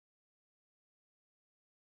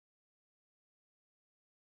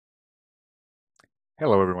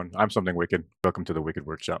Hello everyone, I'm Something Wicked. Welcome to the Wicked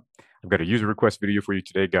Workshop. I've got a user request video for you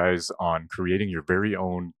today, guys, on creating your very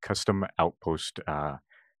own custom outpost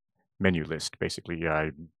menu list. Basically,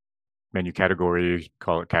 menu category,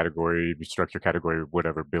 call it category, structure category,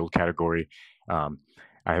 whatever, build category. I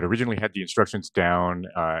had originally had the instructions down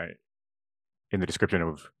in the description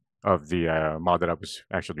of the mod that I was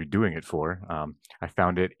actually doing it for. I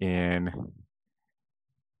found it in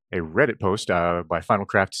a Reddit post by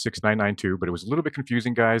FinalCraft6992, but it was a little bit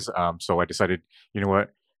confusing, guys. So I decided, you know what,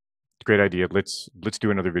 great idea. Let's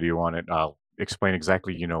do another video on it. I'll explain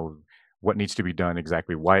exactly, what needs to be done,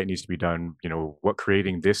 exactly why it needs to be done, what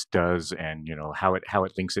creating this does, and how it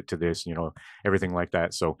links it to this, everything like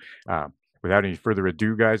that. So without any further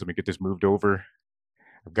ado, guys, let me get this moved over.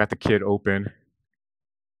 I've got the kit open.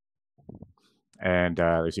 And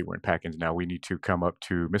let's see, we're in packings now. We need to come up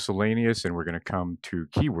to miscellaneous, and we're going to come to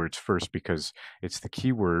keywords first because it's the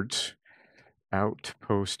keywords.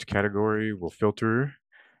 Outpost category will filter,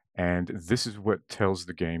 and this is what tells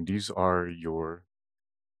the game. These are your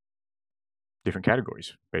different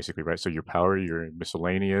categories, basically, right? So your power, your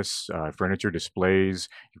miscellaneous, furniture, displays.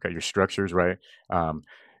 You've got your structures, right?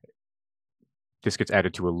 This gets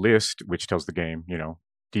added to a list, which tells the game,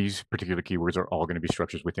 these particular keywords are all going to be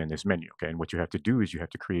structures within this menu. Okay. And what you have to do is you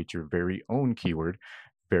have to create your very own keyword,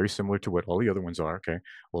 very similar to what all the other ones are. Okay.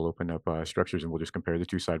 We'll open up structures and we'll just compare the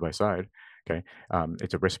two side by side. Okay.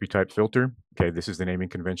 It's a recipe type filter. Okay. This is the naming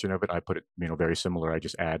convention of it. I put it, very similar. I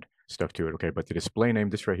just add stuff to it. Okay. But the display name,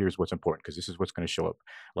 this right here is what's important because this is what's going to show up.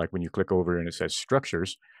 Like when you click over and it says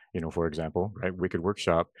structures, for example, right? Wicked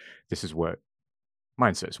Workshop. This is what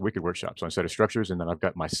mine says, Wicked Workshop. So instead of structures, and then I've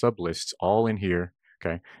got my sub lists all in here,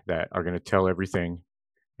 okay, that are going to tell everything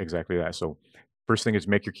exactly that. So first thing is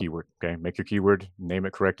make your keyword, okay? Make your keyword, name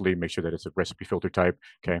it correctly, make sure that it's a recipe filter type,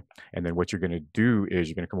 okay? And then what you're going to do is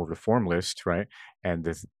you're going to come over to form list, right? And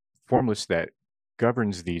the form list that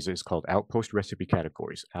governs these is called Outpost Recipe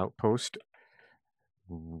Categories. Outpost,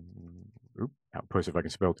 if I can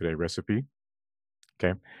spell today, recipe,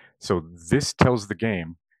 okay? So this tells the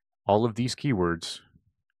game all of these keywords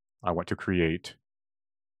I want to create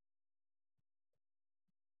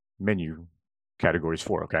menu categories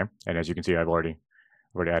for, okay? And as you can see, I've already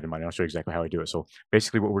added mine. I'll show you exactly how I do it. So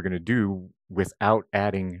basically what we're going to do without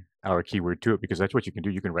adding our keyword to it, because that's what you can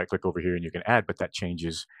do. You can right click over here and you can add, but that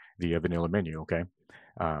changes the vanilla menu, okay?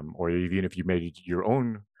 Or even if you made your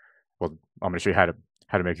own, well, I'm going to show you how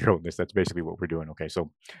to make your own list. That's basically what we're doing, okay?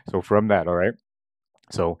 So from that, all right?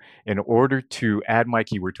 So in order to add my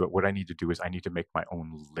keyword to it, what I need to do is I need to make my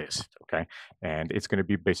own list, okay? And it's going to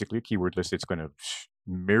be basically a keyword list. It's going to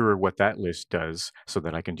mirror what that list does so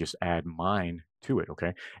that I can just add mine to it,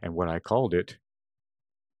 okay? And what I called it,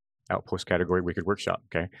 Outpost Category Wicked Workshop,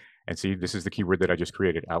 okay? And see, this is the keyword that I just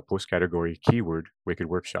created, Outpost Category Keyword Wicked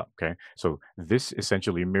Workshop, okay? So this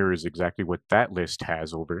essentially mirrors exactly what that list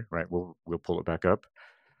has over, right? We'll pull it back up.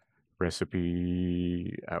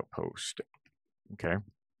 Recipe Outpost. Okay.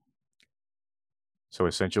 So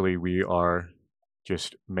essentially we are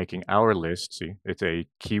just making our list. See, it's a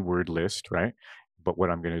keyword list, right? But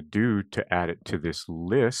what I'm going to do to add it to this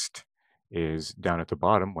list is down at the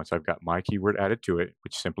bottom, once I've got my keyword added to it,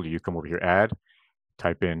 which simply you come over here, add,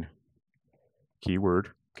 type in keyword,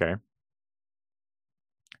 okay?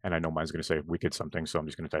 And I know mine's going to say wicked something, so I'm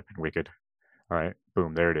just going to type in wicked. All right,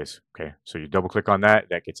 boom, there it is. Okay, so you double click on that,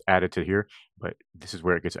 that gets added to here, but this is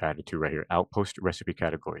where it gets added to right here, Outpost Recipe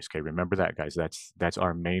Categories. Okay, remember that, guys. That's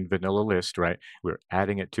our main vanilla list, right? We're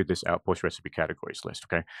adding it to this Outpost Recipe Categories list,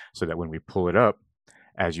 okay? So that when we pull it up,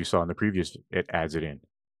 as you saw in the previous, it adds it in,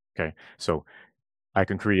 okay? So I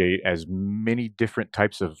can create as many different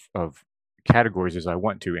types of categories as I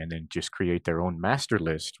want to, and then just create their own master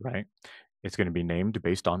list, right? It's going to be named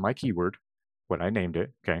based on my keyword, what I named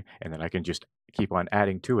it, okay? And then I can just keep on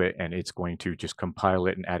adding to it, and it's going to just compile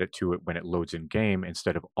it and add it to it when it loads in game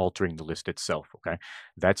instead of altering the list itself, okay?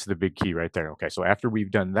 That's the big key right there, okay? So after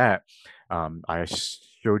we've done that, I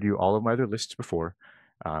showed you all of my other lists before.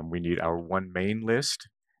 We need our one main list,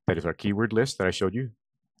 that is our keyword list that I showed you,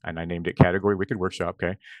 and I named it Category Wicked Workshop,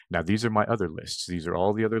 okay? Now these are my other lists. These are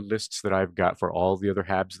all the other lists that I've got for all the other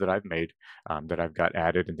habs that I've made, that I've got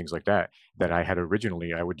added and things like that, that I had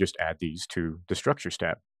originally. I would just add these to the Structures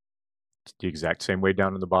tab. It's the exact same way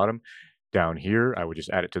down on the bottom. Down here, I would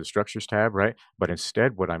just add it to the Structures tab, right? But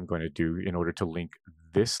instead, what I'm going to do in order to link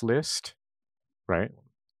this list, right?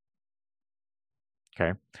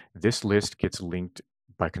 Okay, this list gets linked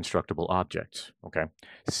by constructible objects, okay?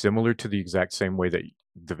 Similar to the exact same way that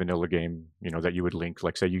the vanilla game, that you would link,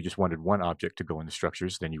 like say you just wanted one object to go in the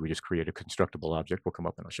structures, then you would just create a constructible object. We'll come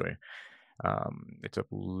up and I'll show you. It's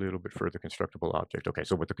up a little bit further, constructible object. Okay,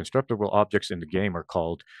 so what the constructible objects in the game are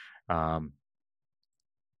called CO,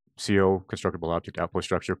 constructible object, outpost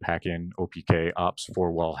structure, packin, OPK, ops,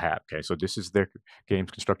 for wall hab. Okay, so this is the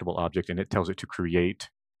game's constructible object, and it tells it to create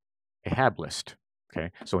a hab list.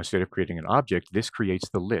 Okay, so instead of creating an object, this creates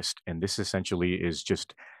the list, and this essentially is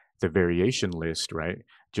just the variation list, right?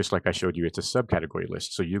 Just like I showed you, it's a subcategory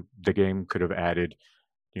list. So the game could have added,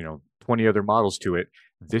 20 other models to it.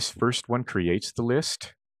 This first one creates the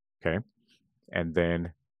list, okay? And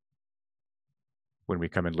then when we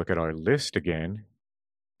come and look at our list again,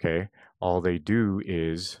 okay, all they do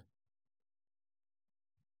is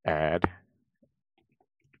add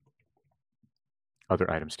other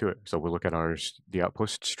items to it. So we'll look at the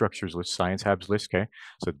outpost structures list, science habs list, okay?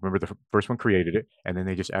 So remember the first one created it, and then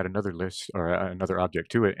they just add another list or another object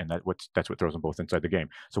to it, and that's what throws them both inside the game.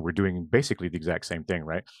 So we're doing basically the exact same thing,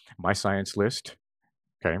 right? My science list,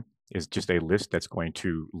 okay, is just a list that's going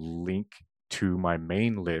to link to my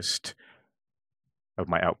main list of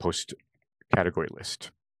my outpost category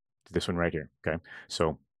list. This one right here, okay?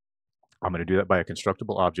 So I'm going to do that by a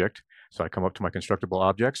constructible object. So I come up to my constructible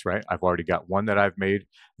objects, right? I've already got one that I've made.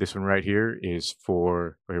 This one right here is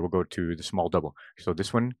we'll go to the small double. So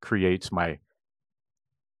this one creates my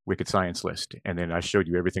Wicked Science list. And then I showed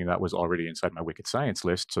you everything that was already inside my Wicked Science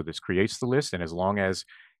list. So this creates the list. And as long as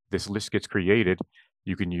this list gets created,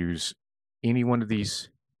 you can use any one of these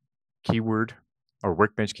keyword or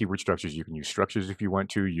workbench keyword structures. You can use structures if you want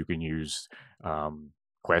to. You can use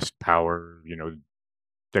quest, power,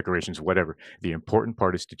 decorations, whatever. The important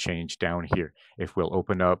part is to change down here. If we'll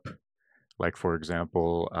open up, like for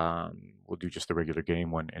example, we'll do just the regular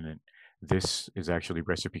game one, and then this is actually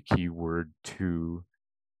recipe keyword to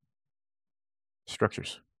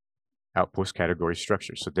structures, outpost category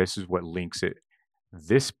structures. So this is what links it,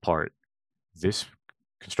 this part, this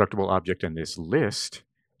constructible object and this list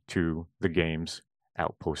to the game's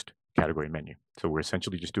outpost category menu. So we're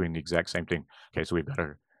essentially just doing the exact same thing. Okay, so we've got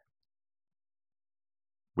our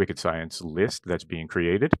Wicked Science list that's being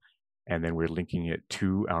created, and then we're linking it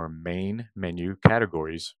to our main menu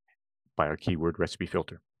categories by our keyword recipe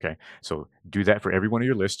filter. Okay, so do that for every one of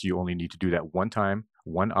your lists. You only need to do that one time,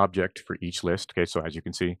 one object for each list. Okay, so as you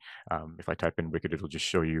can see, if I type in Wicked, it'll just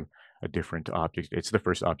show you a different object. It's the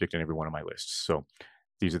first object in every one of my lists. So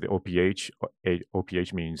these are the OPH.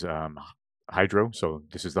 OPH means hydro, so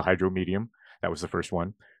this is the hydro medium. That was the first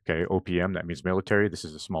one. Okay, OPM, that means military. This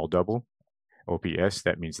is a small double. OPS,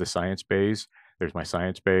 that means the science bays. There's my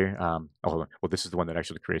science bay. Well, this is the one that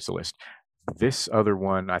actually creates the list. This other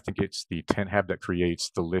one, I think it's the tent hab that creates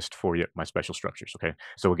the list for my special structures. Okay,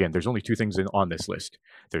 so again, there's only two things on this list.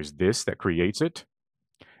 There's this that creates it,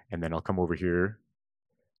 and then I'll come over here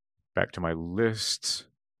back to my lists.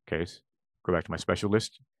 Okay, go back to my special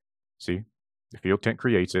list. See, the field tent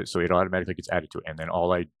creates it, so it automatically gets added to it. And then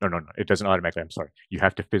no, it doesn't automatically, I'm sorry. You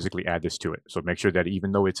have to physically add this to it. So make sure that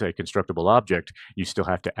even though it's a constructible object, you still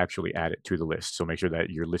have to actually add it to the list. So make sure that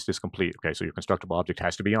your list is complete. Okay, so your constructible object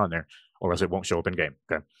has to be on there, or else it won't show up in game.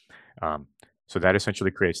 Okay, so that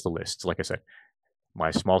essentially creates the list. Like I said, my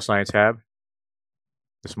small science hab,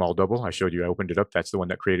 the small double, I showed you, I opened it up. That's the one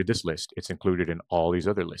that created this list. It's included in all these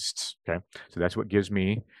other lists. Okay, so that's what gives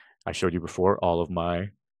me, I showed you before, all of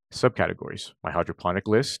my subcategories: my hydroponic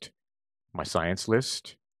list, my science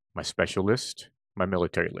list, my special list, my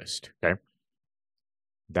military list. Okay,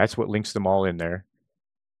 that's what links them all in there.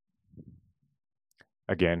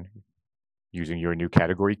 Again, using your new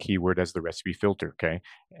category keyword as the recipe filter. Okay,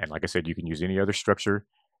 and like I said, you can use any other structure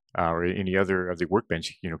or any other of the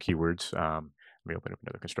workbench keywords. Let me open up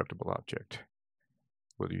another constructible object.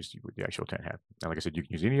 We'll use the actual tent hab. And like I said, you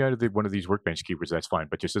can use any other one of these workbench keywords, that's fine.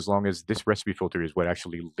 But just as long as this recipe filter is what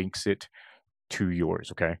actually links it to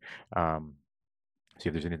yours, okay? See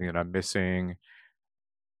if there's anything that I'm missing.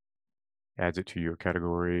 Adds it to your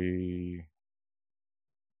category.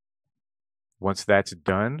 Once that's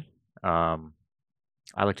done, I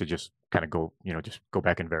like to just kind of go, just go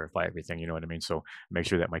back and verify everything, you know what I mean? So make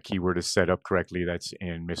sure that my keyword is set up correctly. That's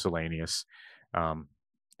in miscellaneous.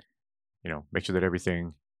 Make sure that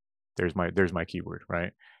everything, there's my keyword,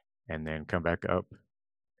 right? And then come back up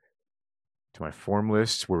to my form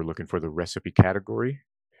lists. We're looking for the recipe category.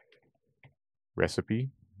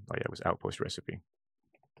 Recipe. Oh yeah, it was outpost recipe.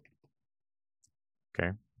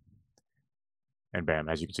 Okay. And bam,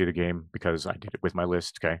 as you can see the game, because I did it with my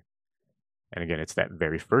list, okay? And again, it's that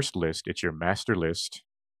very first list. It's your master list.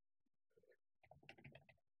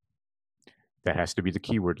 That has to be the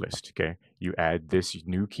keyword list, okay? You add this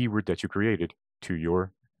new keyword that you created to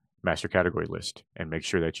your master category list, and make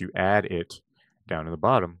sure that you add it down in the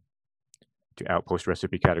bottom to outpost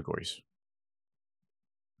recipe categories.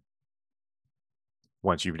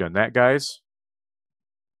 Once you've done that, guys,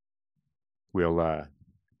 we'll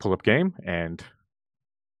pull up game and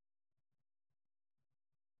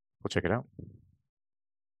we'll check it out.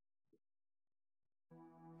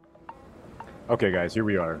 Okay, guys, here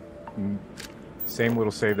we are. Same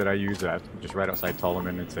little save that I use, just right outside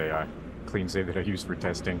Tolleman. It's a clean save that I use for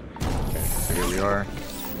testing. Okay, so here we are.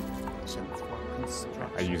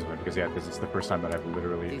 I use them because, yeah, this is the first time that I've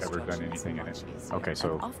literally ever done anything in it. Okay,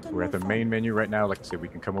 so we're at the main menu right now. Like I said, we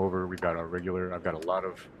can come over. We've got our regular. I've got a lot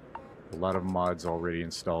of mods already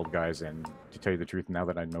installed, guys. And to tell you the truth, now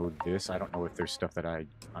that I know this, I don't know if there's stuff that I'm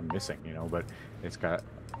missing, you know. But I've got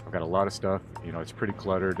a lot of stuff. You know, it's pretty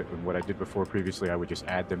cluttered. And what I did before previously, I would just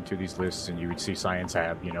add them to these lists, and you would see Science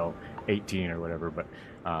have, you know, 18 or whatever. But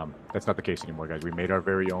that's not the case anymore, guys. We made our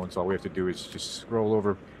very own. So all we have to do is just scroll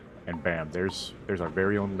over. And bam, there's our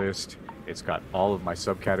very own list. It's got all of my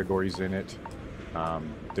subcategories in it.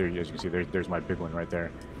 There, as you can see, there's my big one right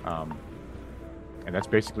there. And that's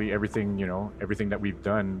basically everything, you know, everything that we've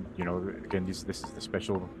done. You know, again, this is the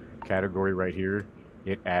special category right here.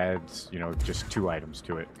 It adds, you know, just 2 items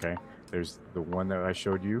to it, okay? There's the one that I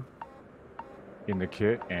showed you in the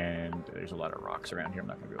kit, and there's a lot of rocks around here. I'm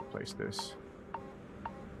not going to be able to place this.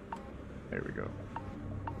 There we go.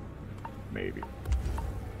 Maybe.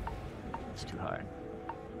 It's too high,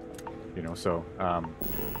 you know. So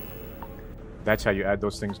that's how you add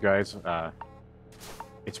those things, guys.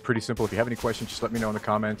 It's pretty simple. If you have any questions, just let me know in the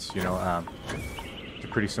comments. You know, it's a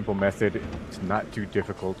pretty simple method. It's not too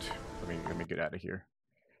difficult. Let me get out of here.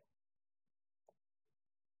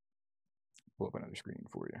 Pull up another screen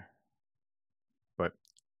for you. But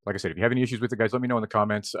like I said, if you have any issues with it, guys, let me know in the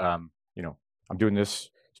comments. You know, I'm doing this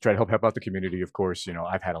to try to help out the community, of course. You know,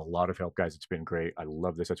 I've had a lot of help, guys. It's been great. I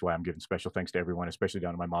love this. That's why I'm giving special thanks to everyone, especially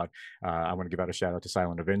down to my mod. I want to give out a shout out to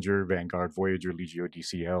Silent Avenger, Vanguard Voyager,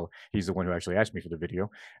 LegioDCL. He's the one who actually asked me for the video.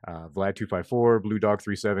 Vlad254, Blue Dog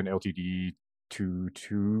 37,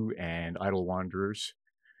 LTD22, and Idle Wanderers.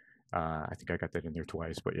 I think I got that in there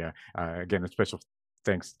twice, but yeah. Again, a special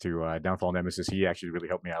thanks to Downfall Nemesis. He actually really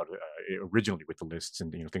helped me out originally with the lists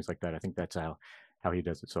and, you know, things like that. I think that's how he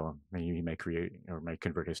does it. So maybe he may create or may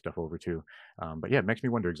convert his stuff over too. But yeah, it makes me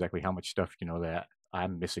wonder exactly how much stuff, you know, that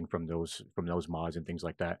I'm missing from those mods and things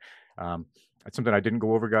like that. That's something I didn't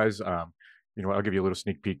go over, guys. You know, I'll give you a little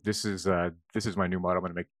sneak peek. This is my new mod. I'm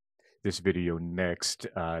going to make this video next.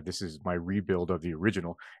 This is my rebuild of the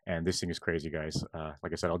original, and this thing is crazy, guys.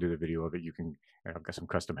 Like I said, I'll do the video of it. You can, I've got some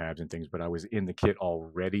custom habs and things, but I was in the kit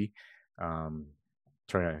already, trying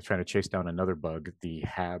to chase down another bug. The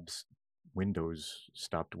habs windows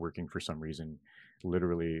stopped working for some reason,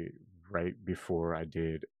 literally right before I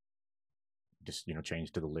did just, you know,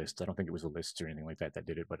 change to the list. I don't think it was the lists or anything like that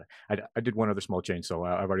did it, but I did one other small change. So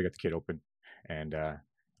I've already got the kit open, and I'm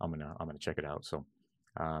gonna check it out. So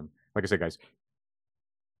like I said, guys,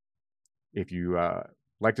 if you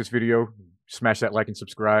like this video, smash that like and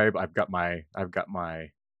subscribe. I've got my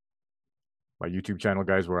YouTube channel,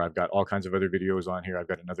 guys, where I've got all kinds of other videos on here. I've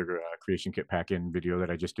got another creation kit pack-in video that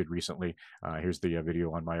I just did recently. Here's the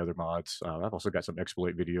video on my other mods. I've also got some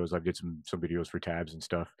exploit videos. I've did some videos for tabs and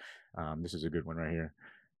stuff. This is a good one right here.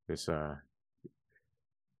 This let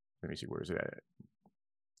me see, where is it at?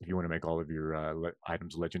 If you want to make all of your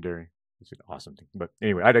items legendary, it's an awesome thing. But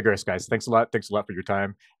anyway, I digress, guys. Thanks a lot. Thanks a lot for your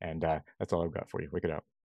time. And that's all I've got for you. Wake it out.